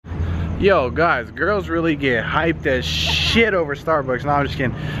Yo, guys, girls really get hyped as shit over Starbucks. No, I'm just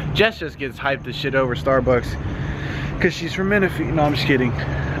kidding. Jess just gets hyped as shit over Starbucks because she's from Menifee. No, I'm just kidding.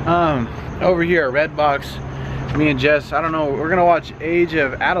 Over here at RedBox, me and Jess, I don't know, we're gonna watch Age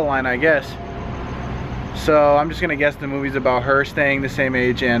of Adeline, I guess. So I'm just gonna guess the movie's about her staying the same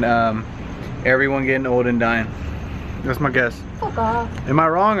age and everyone getting old and dying. That's my guess. Fuck off. Am I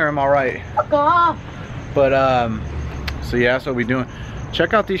wrong or am I right? Fuck off. But so yeah, that's what we doing.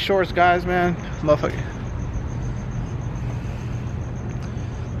 Check out these shorts, guys, man. Motherfucker.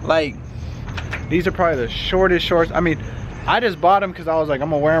 Like, these are probably the shortest shorts. I mean, I just bought them because I was like,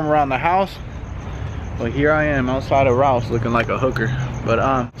 I'm gonna wear them around the house. But here I am outside of Ralph's looking like a hooker.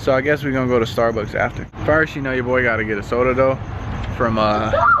 But so I guess we're gonna go to Starbucks after. First, you know your boy gotta get a soda though from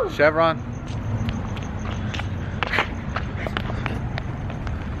Chevron.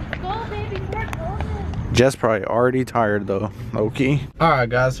 Jess probably already tired though, okay. Alright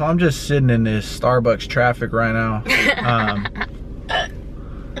guys, so I'm just sitting in this Starbucks traffic right now.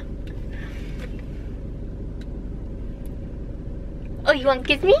 Oh, you want to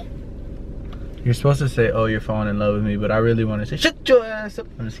kiss me? You're supposed to say, oh, you're falling in love with me, but I really want to say, shut your ass up.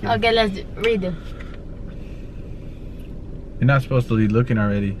 I'm just kidding. Okay, let's redo. You're not supposed to be looking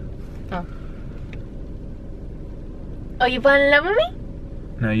already. Oh. Oh, you falling in love with me?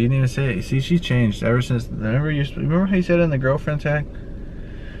 No, you didn't even say it. See, she's changed ever since. Remember how you said it in the girlfriend tag?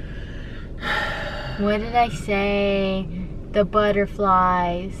 What did I say? The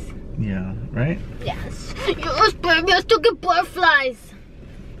butterflies. Yeah, right? Yes. Yes, baby, I still get butterflies.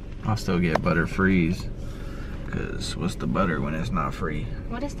 I'll still get butter freeze. Because what's the butter when it's not free?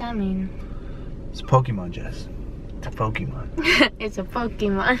 What does that mean? It's a Pokemon, Jess. It's a Pokemon. It's a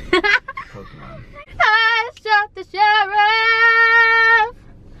Pokemon. Pokemon. I shot the sheriff,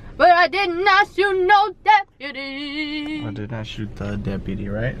 but I did not shoot no deputy. I did not shoot the deputy,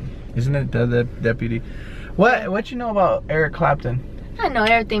 right? Isn't it the deputy? What you know about Eric Clapton? I know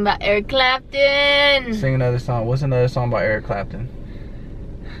everything about Eric Clapton. Sing another song. What's another song about Eric Clapton?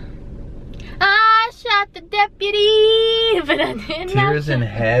 I shot the deputy, but I did not. Tears in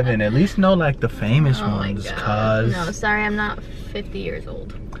Heaven. At least know like the famous Oh my ones, God. cuz. No, sorry, I'm not 50 years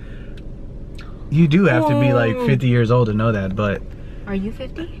old. You do have to be like 50 years old to know that, but. Are you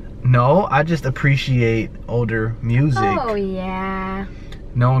 50? No, I just appreciate older music. Oh yeah.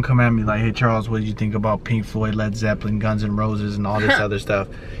 No one come at me like, hey Charles, what did you think about Pink Floyd, Led Zeppelin, Guns N' Roses, and all this other stuff?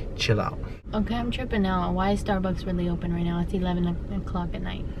 Chill out. Okay, I'm tripping now. Why is Starbucks really open right now? It's 11 o'clock at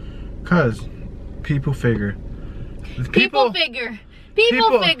night. Cause people figure. People figure.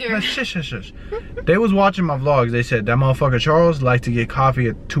 Shush, shush, shush. They was watching my vlogs. They said that motherfucker Charles liked to get coffee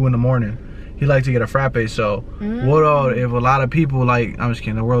at 2 in the morning. He liked to get a frappe. So what if a lot of people like? I'm just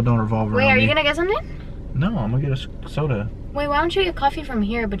kidding. The world don't revolve around me. Wait, are you gonna get something? No, I'm gonna get a soda. Wait, why don't you get coffee from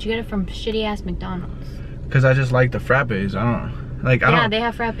here, but you get it from shitty ass McDonald's? Cause I just like the frappes. I don't like. Yeah, they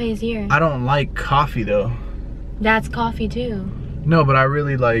have frappes here. I don't like coffee though. That's coffee too. No, but I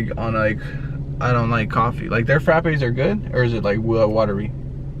really like I don't like coffee. Like their frappes are good, or is it like watery?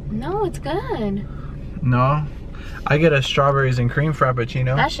 No, it's good. No, I get a strawberries and cream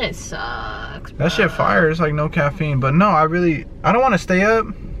frappuccino. That shit sucks, bro. That shit fire. It's like no caffeine. But no, I don't want to stay up.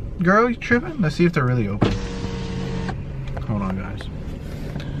 Girl, you tripping? Let's see if they're really open. Hold on, guys.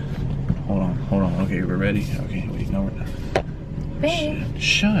 Hold on. Okay, we're ready. Okay, wait, no, we're not. Babe.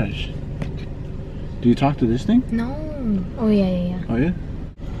 Shush. Do you talk to this thing? No. Oh yeah. Oh yeah?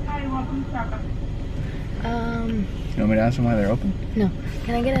 Hi, welcome to Starbucks. You want me to ask them why they're open? No.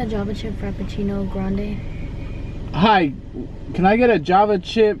 Can I get a Java chip frappuccino grande? Hi, can I get a Java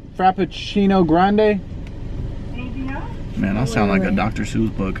chip frappuccino grande? Anything else? Man, I'll sound like a Dr.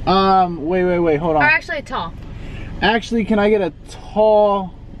 Seuss book. Wait, hold on. Or actually tall. Actually, can I get a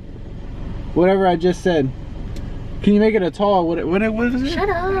tall, whatever I just said? Can you make it a tall, what is it? Shut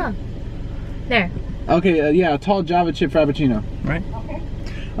up. There. Okay, yeah, a tall Java chip frappuccino, right? Okay.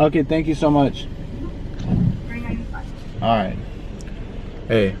 Okay, thank you so much. Bring on your side. All right.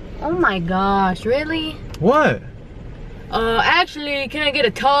 Hey. Oh my gosh, really? What? Actually, can I get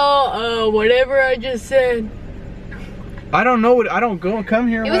a tall, whatever I just said? I don't know I don't come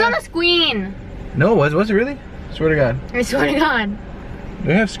here. It was on the screen. No, was it really? Swear to God. I swear to God.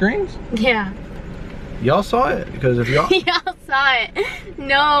 They have screens? Yeah. Y'all saw it? Because if y'all... Y'all saw it.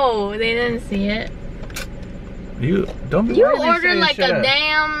 No, they didn't see it. You don't be... You ordered like a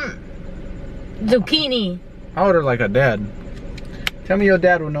damn zucchini. I ordered like a dad. Tell me your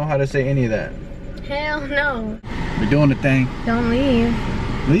dad would know how to say any of that. Hell no. We're doing the thing. Don't leave.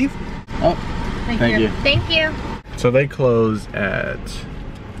 Leave? Oh, thank you. Thank you. So they close at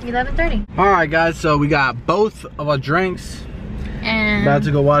 11:30. Alright guys, so we got both of our drinks. And about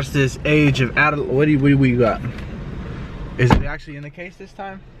to go watch this Age of Alatorre. What do we got? Is it actually in the case this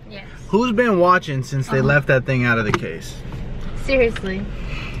time? yes. Who's been watching since they left that thing out of the case? Seriously.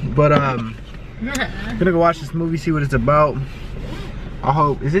 But gonna go watch this movie, see what it's about. I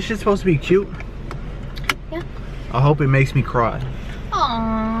hope, is this shit supposed to be cute? Yeah. I hope it makes me cry.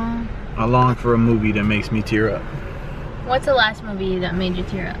 Aww. I long for a movie that makes me tear up. What's the last movie that made you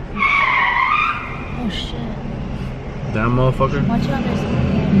tear up? Oh shit. That motherfucker? Watch out, there's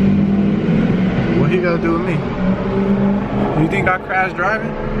What he gotta do with me? You think I crash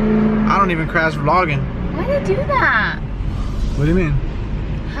driving? I don't even crash vlogging. Why did they do that? What do you mean?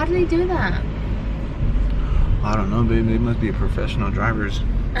 How do they do that? I don't know, baby. They must be professional drivers.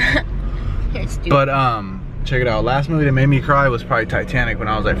 You're stupid. But check it out. Last movie that made me cry was probably Titanic when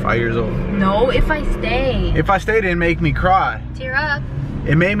I was like 5 years old. No, If I Stay. If I Stay didn't make me cry. Tear up.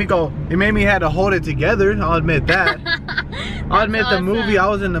 It made me go. It made me had to hold it together. I'll admit that. I'll admit awesome. the movie. I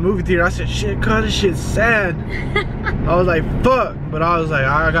was in the movie theater. I said, "Shit, cuz this shit's sad." I was like, "Fuck," but I was like,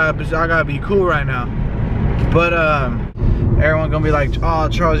 "I gotta be cool right now." But everyone gonna be like, "Oh,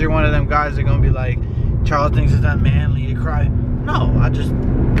 Charles, you're one of them guys." They're gonna be like, "Charles thinks it's unmanly to cry." No, I just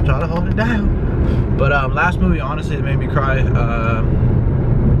try to hold it down. But last movie, honestly, it made me cry.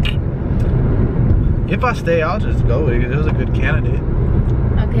 If I Stay, I'll just go with it. It was a good candidate.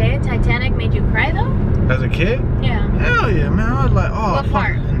 Okay, Titanic made you cry though? As a kid? Yeah. Hell yeah, man. I was like, oh, What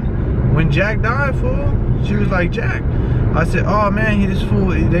part? When Jack died, fool, she was like, Jack. I said, oh man, he this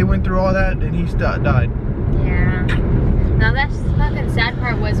fool. They went through all that and he died. Yeah. Now that's fucking sad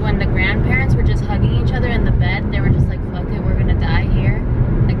part was when the grandparents were just hugging each other in the bed. They were just like, fuck it, we're gonna die here.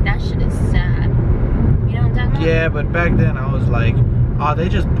 Like that shit is sad. You know what I'm talking about? Yeah, but back then I was like, oh, they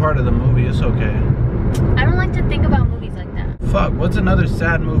just part of the movie. It's okay. I don't like to think about movies like that. Fuck, what's another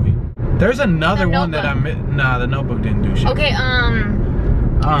sad movie? There's another one that I missed. Nah, The Notebook didn't do shit. Okay,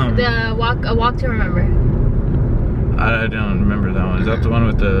 A Walk to Remember. I don't remember that one. Is that the one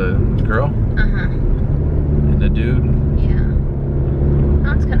with the girl? Uh-huh. And the dude? Yeah.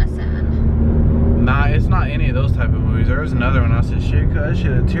 That's kind of sad. Nah, it's not any of those type of movies. There was another one. I said, shit, cuz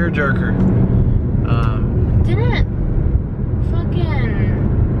shit, a tearjerker. Didn't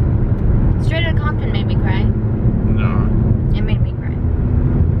fucking Straight Outta Compton made me cry? No. It made me cry.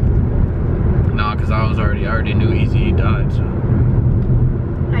 No, because I already knew Eazy-E died, so.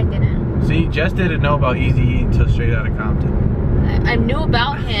 I didn't. See, Jess didn't know about Eazy-E until Straight Outta Compton. I knew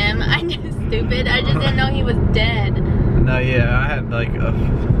about him. I'm just stupid. I just didn't know he was dead. No, yeah, I had like a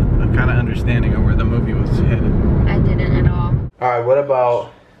kind of understanding of where the movie was headed. I didn't at all. Alright, what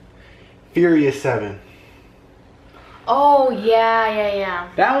about Furious 7? Oh, yeah.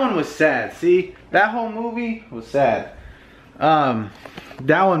 That one was sad. See, that whole movie was sad.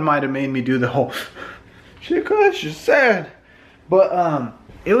 That one might have made me do the whole shit, cuz she's sad. But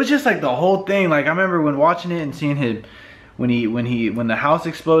it was just like the whole thing. Like I remember when watching it and seeing him when the house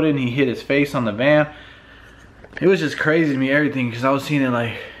exploded and he hit his face on the van. It was just crazy to me, everything, because I was seeing it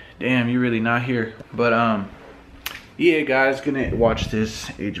like, damn, you're really not here. But yeah, guys, gonna watch this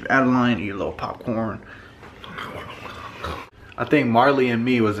Age of Alatorre, eat a little popcorn. I think Marley and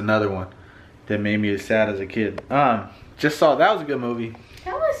Me was another one that made me as sad as a kid. Just saw, that was a good movie.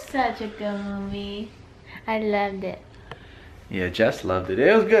 That was such a good movie. I loved it. Yeah, Jess loved it.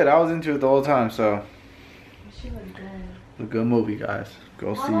 It was good. I was into it the whole time, so. She was good. A good movie, guys.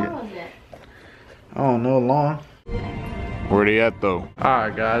 Go see it. How long was it? I don't know, long. Where they at though?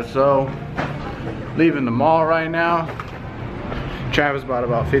 Alright guys, so leaving the mall right now. Travis bought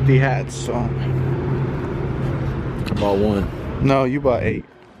about 50 hats, so. I bought one. No, you bought 8. I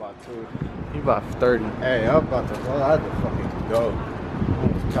bought 2. You bought 30. Hey, I'm about to, well, I had to fucking go.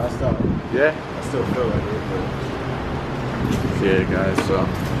 I'm tossed out. Yeah? I still feel like it, Yeah, guys, so.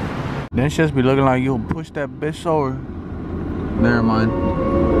 Then just be looking like you'll push that bitch over. Never mind.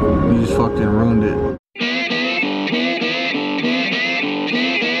 You just fucking ruined it.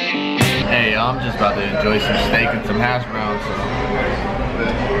 Hey, I'm just about to enjoy some steak and some hash browns, so.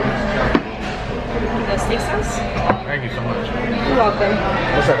 The steak sauce? Thank you so much. You're welcome.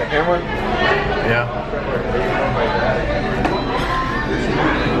 What's that, a hammer? Yeah.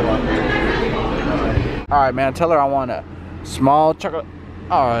 Alright, man, tell her I want a small chocolate.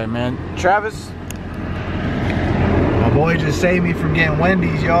 Alright, man. Travis. My boy just saved me from getting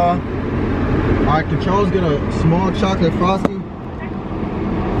Wendy's, y'all. Alright, Control's get a small chocolate frosty.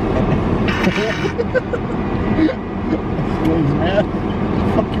 Please, man.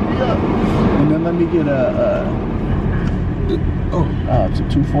 Fucking me up. And then let me get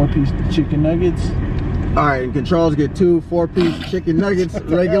two 4-piece chicken nuggets. Alright, and Controls get 2 4-piece chicken nuggets,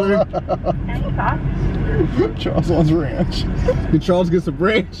 regular. Any sauce? Charles wants ranch. Can Charles get some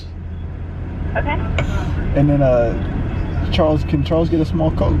ranch? Okay. And then can Charles get a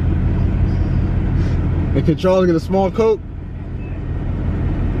small Coke? And can Charles get a small Coke?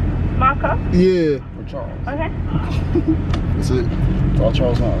 Small cup? Yeah. For Charles. Okay. That's it. That's all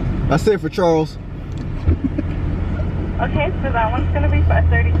Charles wants. That's it for Charles. Okay, so that one's gonna be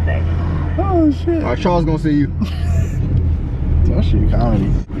 $5.36. Oh shit. Alright, Charles gonna see you. That shit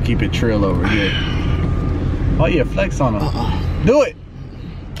comedy. Keep it trill over here. Oh yeah, flex on him. Do it.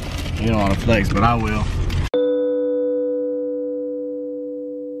 You don't want to flex, but I will.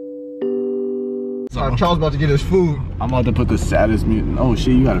 Alright, Charles about to get his food. I'm about to put the saddest mutant. Oh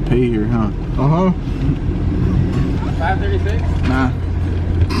shit, you gotta pay here, huh? $5.36? Nah.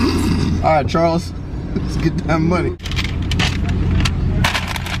 Alright, Charles. Let's get that money.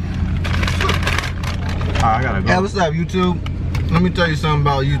 Alright, I gotta go. Hey, what's up, YouTube? Let me tell you something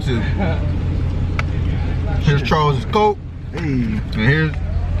about YouTube. Here's Charles's Coke. Hey, And here's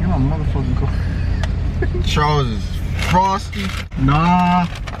get my motherfucking Coke. Charles's Frosty. Nah.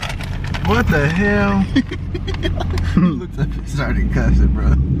 What the hell? He looked up and started cussing,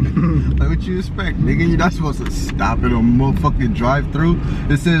 bro. Like, what you expect, nigga? You're not supposed to stop at a motherfucking drive-through.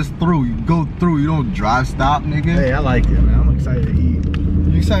 It says through. You go through. You don't drive stop, nigga. Hey, I like it, man. I'm excited to eat.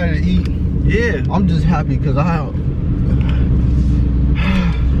 You excited to eat? Yeah. I'm just happy because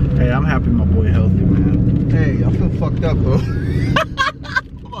Hey, I'm happy my boy healthy, man. Hey, I feel fucked up, bro.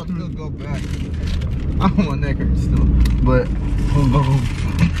 I'm about to go back. I don't want neck hurt still, but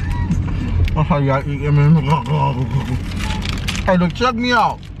that's how you gotta eat. Hey, look, check me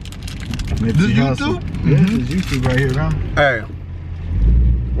out. This YouTube? Yeah, this is YouTube right here, bro. Hey,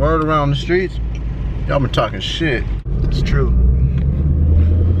 word around the streets, y'all been talking shit. It's true.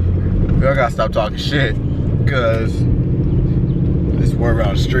 Y'all gotta stop talking shit, cause it's word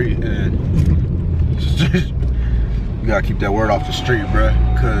around the street, and you gotta keep that word off the street, bruh.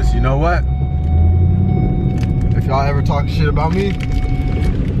 Cause you know what? If y'all ever talk shit about me,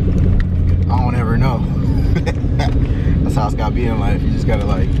 I don't ever know. That's how it's gotta be in life. You just gotta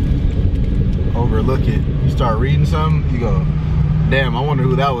like overlook it. You start reading something, you go, damn, I wonder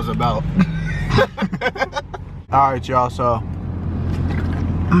who that was about. Alright, y'all, so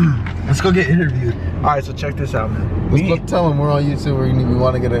Let's go get interviewed. alright, so check this out, man. Let's go tell them we're on YouTube. We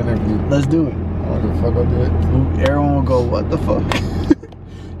want to get an interview. Let's do it. I don't give a fuck, I'll do it. Everyone will go, what the fuck?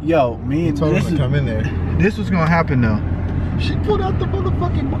 Yo, me and Told him to come in there. This was gonna happen though. She pulled out the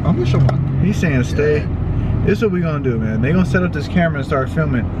motherfucking. I'm gonna show my. He's saying stay. This is what we gonna do, man. They gonna set up this camera and start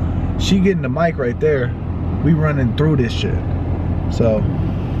filming. She getting the mic right there. We running through this shit. So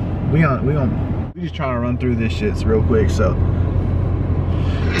we just trying to run through this shit real quick. So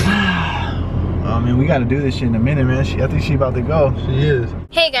I mean, we gotta do this shit in a minute, man. I think she about to go. She is.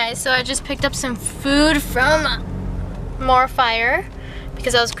 Hey guys, so I just picked up some food from More Fire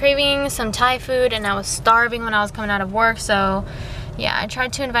because I was craving some Thai food and I was starving when I was coming out of work. So yeah, I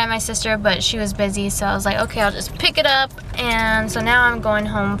tried to invite my sister, but she was busy, so I was like, okay, I'll just pick it up. And so now I'm going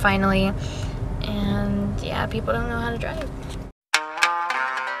home finally, and yeah, people don't know how to drive.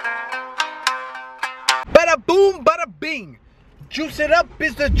 Bada boom, bada bing. Juice it up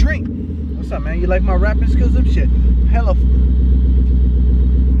is the drink. What's up, man? You like my rapping skills and shit? Hella. What's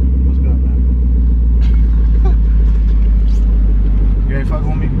good, man? You ain't fucking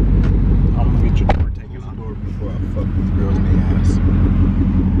with me? I'm gonna get your door taken out door before I fuck this girl in the ass.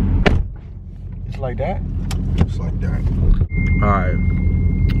 It's like that? Just like that. Alright.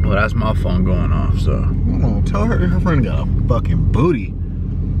 Well, that's my phone going off, so. Come on, tell her friend got a fucking booty.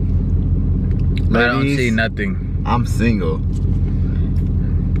 I don't Ladies, see nothing. I'm single.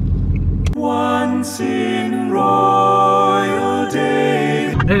 Once in royal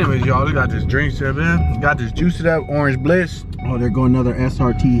days. Anyways, y'all, we got this drink set, man. Got this Juice It Up Orange Bliss. Oh, there go another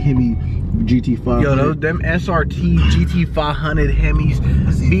SRT Hemi GT5. Yo, them SRT GT500 Hemis,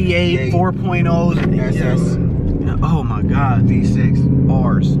 V8 4.0s, SS. oh my god, V6.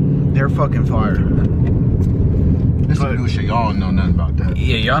 R's. They're fucking fire. This is new shit. Y'all don't know nothing about that.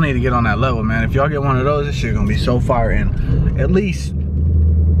 Yeah, y'all need to get on that level, man. If y'all get one of those, this shit gonna be so fire. And at least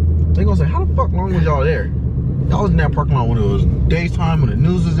They gonna say, how the fuck long was y'all there? Y'all was in that parking lot when it was daytime, when the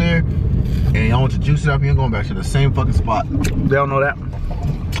news was there, and y'all went to Juice It Up, and you're going back to the same fucking spot. they don't know that.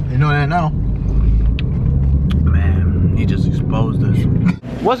 You know that now. Man, he just exposed us.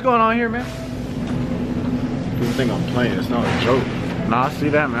 What's going on here, man? People think I'm playing. It's not a joke. Nah, I see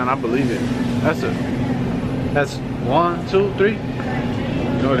that, man. I believe it. That's 1, 2, 3. You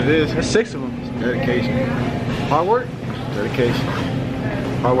know what it is? That's 6 of them. It's dedication. Hard work. Dedication.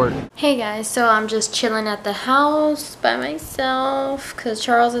 Hard work. Hey guys, so I'm just chilling at the house by myself because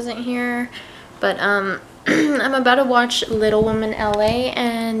Charles isn't here. But I'm about to watch Little Women LA,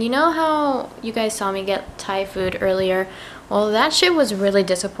 and you know how you guys saw me get Thai food earlier? Well, that shit was really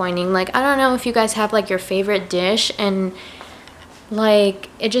disappointing. Like, I don't know if you guys have like your favorite dish and like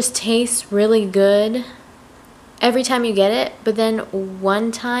it just tastes really good every time you get it, but then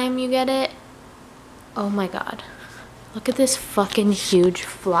one time you get it, oh my god. Look at this fucking huge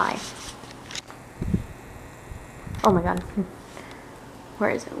fly. Oh my god. Where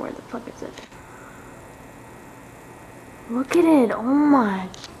is it? Where the fuck is it? Look at it. Oh my.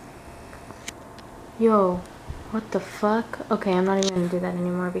 Yo. What the fuck? Okay, I'm not even gonna do that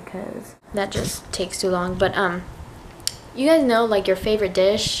anymore because that just takes too long. But, you guys know, like, your favorite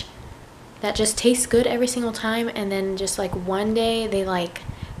dish that just tastes good every single time, and then just, like, one day they, like,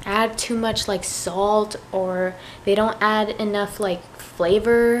 add too much, like, salt, or they don't add enough, like,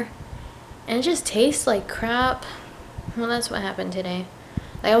 flavor, and it just tastes like crap. Well, that's what happened today.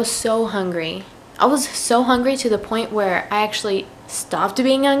 Like, I was so hungry. I was so hungry to the point where I actually stopped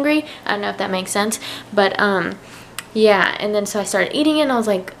being hungry. I don't know if that makes sense, but yeah, and then so I started eating it and I was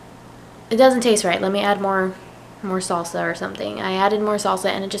like, it doesn't taste right, let me add more salsa or something. I added more salsa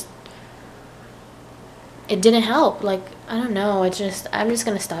and it didn't help. Like, I don't know, I'm just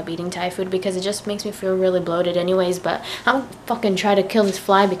gonna stop eating Thai food because it just makes me feel really bloated anyways. But I'm fucking try to kill this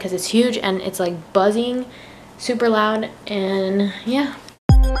fly because it's huge and it's like buzzing super loud, and yeah.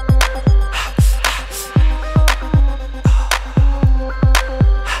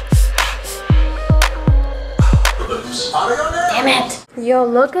 Damn it! Yo,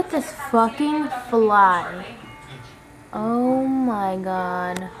 look at this fucking fly. Oh my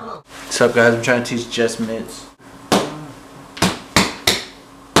god. What's up, guys? I'm trying to teach Jess mitts.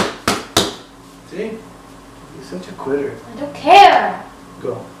 See? You're such a quitter. I don't care!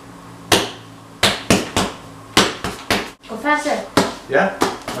 Go. Go faster. Yeah?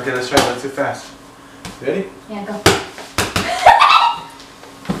 Okay, let's try it. Let's do fast. Ready? Yeah, go.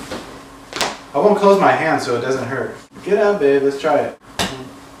 I won't close my hand so it doesn't hurt. Get out, babe. Let's try it.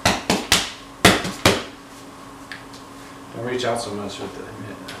 Don't reach out so much with the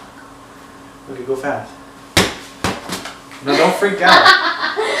mitt. Okay, go fast. No, don't freak out.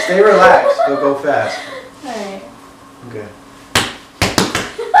 Stay relaxed, but go fast. Alright. Okay.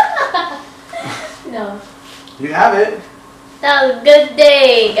 No. You have it. That was a good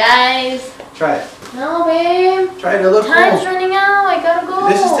day, guys. Try it. No, babe. Try it. It looks Time's cool. running out. I gotta go.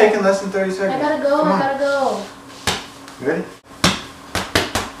 This is taking less than 30 seconds. I gotta go. Come on. I gotta go. You ready?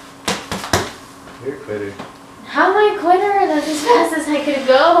 You're a quitter. How am I a quitter? That's as fast as I could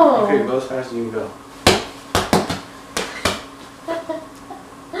go. Okay, go as fast as you can go.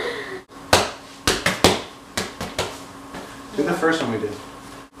 Do the first one we did.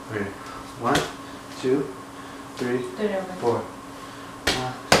 Okay. 1, 2, 3, 4. 1,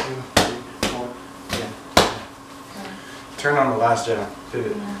 2, 3, 4. Yeah. Turn on the last jab. Hit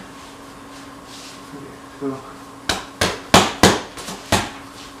it. Yeah. Okay, go.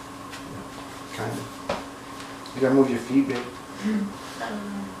 Kind of. You gotta move your feet, babe.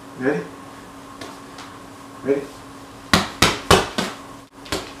 Ready? Ready?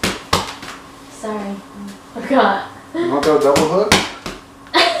 Sorry. Forgot. You want to go double hook?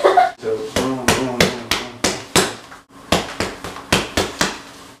 So, boom, boom, boom, boom.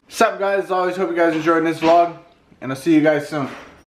 What's up, guys? As always, hope you guys enjoyed this vlog, and I'll see you guys soon.